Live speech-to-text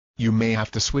you may have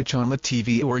to switch on the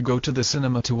TV or go to the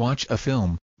cinema to watch a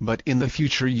film, but in the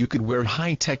future you could wear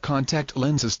high-tech contact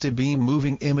lenses to beam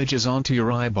moving images onto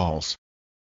your eyeballs.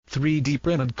 3D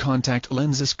printed contact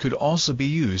lenses could also be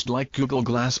used like Google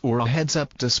Glass or a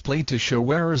heads-up display to show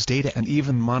wearers data and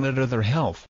even monitor their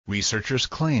health, researchers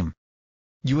claim.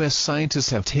 U.S. scientists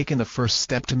have taken the first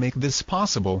step to make this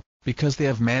possible, because they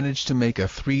have managed to make a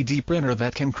 3D printer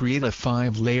that can create a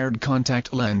 5-layered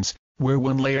contact lens, where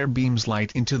one layer beams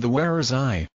light into the wearer's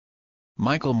eye.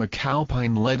 Michael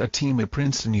McAlpine led a team at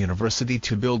Princeton University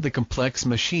to build the complex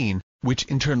machine, which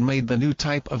in turn made the new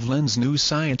type of lens, new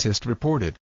scientist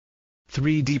reported.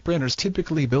 3D printers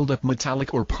typically build up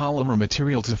metallic or polymer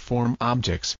material to form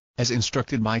objects, as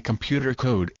instructed by computer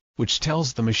code, which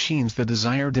tells the machines the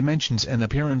desired dimensions and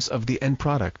appearance of the end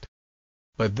product.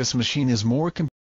 But this machine is more